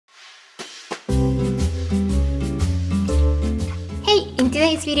Hey, in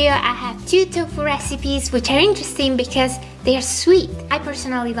today's video I have 2 tofu recipes which are interesting because they are sweet. I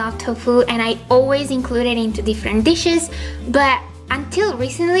personally love tofu and I always include it into different dishes, but until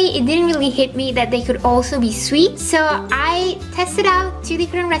recently it didn't really hit me that they could also be sweet. So I tested out 2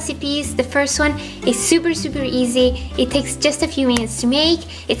 different recipes. The first one is super easy. It takes just a few minutes to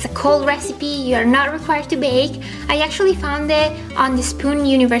make. It's a cold recipe. You are not required to bake. I actually found it on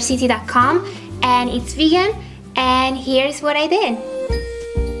thespoonuniversity.com and it's vegan, and here's what I did.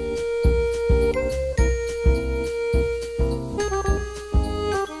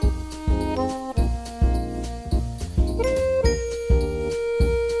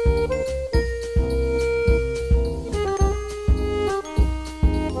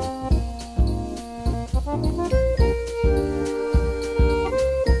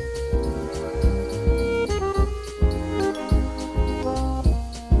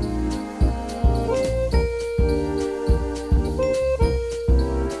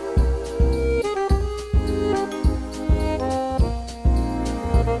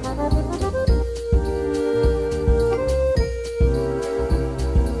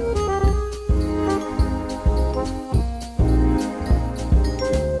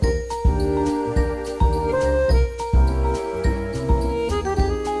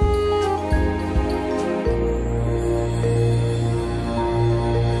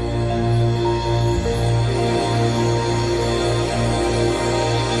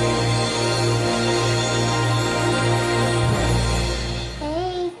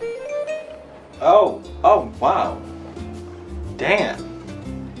 Oh, wow. Damn.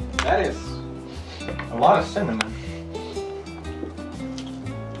 That is a lot of cinnamon.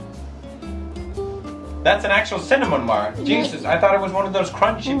 That's an actual cinnamon bar. Jesus, I thought it was one of those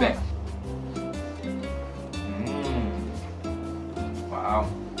crunchy bits. Wow.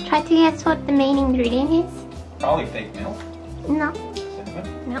 Try to guess what the main ingredient is. Probably fake milk. No.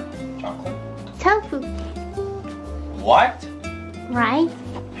 Cinnamon. No. Chocolate. Tofu. What? Right?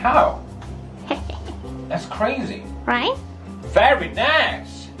 How? That's crazy. Right? Very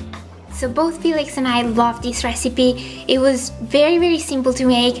nice. So both Felix and I love this recipe. It was very simple to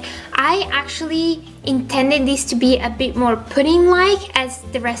make. I actually intended this to be a bit more pudding-like as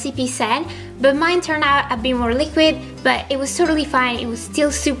the recipe said, but mine turned out a bit more liquid, but it was totally fine. It was still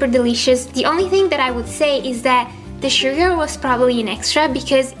super delicious. The only thing that I would say is that the sugar was probably an extra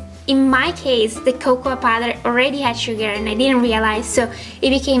because in my case, the cocoa powder already had sugar and I didn't realize, so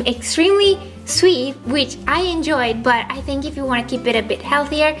it became extremely sweet, which I enjoyed, but I think if you want to keep it a bit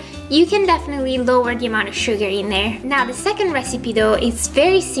healthier, you can definitely lower the amount of sugar in there. Now the second recipe though, it's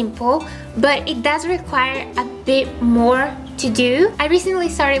very simple, but it does require a bit more to do. I recently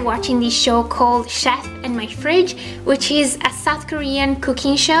started watching this show called Chef and My Fridge, which is a South Korean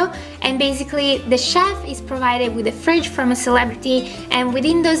cooking show, and basically the chef is provided with a fridge from a celebrity, and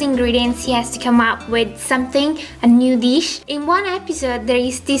within those ingredients he has to come up with something, a new dish. In one episode there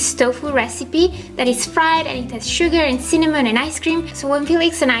is this tofu recipe that is fried and it has sugar and cinnamon and ice cream. So when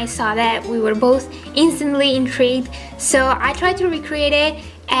Felix and I saw that, we were both instantly intrigued, so I tried to recreate it,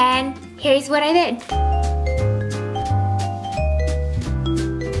 and here's what I did.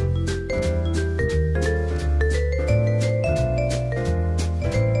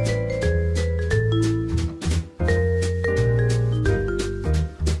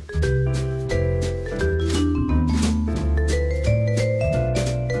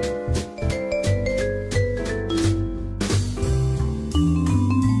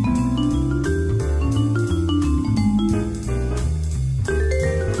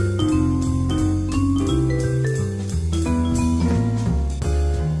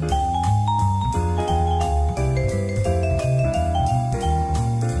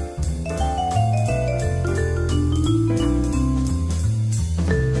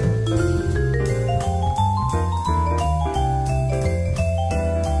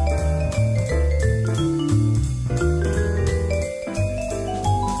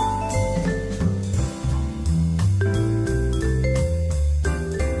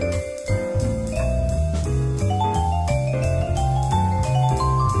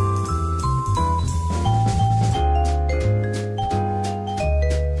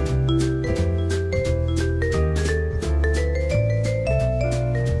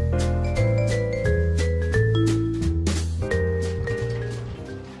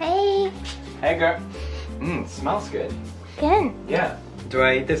 Hey girl. Smells good. Good. Yeah. Do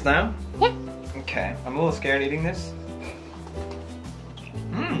I eat this now? Yeah. Okay. I'm a little scared eating this.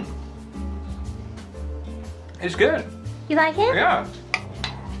 It's good. You like it? Yeah.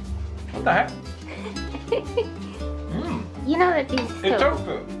 What the heck? You know that this is It's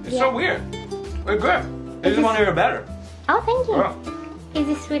tofu. It's so weird. It's good. This one here better. Oh, thank you. Wow. Is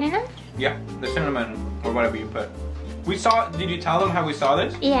this sweet enough? Yeah, the cinnamon or whatever you put. We saw. Did you tell them how we saw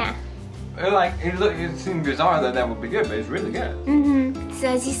this? Yeah. It seemed bizarre that would be good, but it's really good. So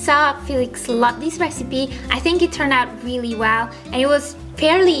as you saw, Felix loved this recipe. I think it turned out really well, and it was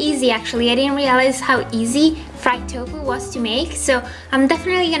fairly easy actually. I didn't realize how easy fried tofu was to make, so I'm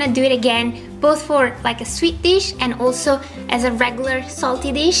definitely gonna do it again, both for like a sweet dish and also as a regular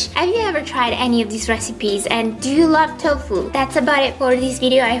salty dish. Have you ever tried any of these recipes, and do you love tofu? That's about it for this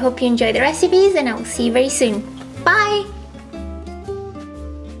video. I hope you enjoyed the recipes, and I will see you very soon. Bye!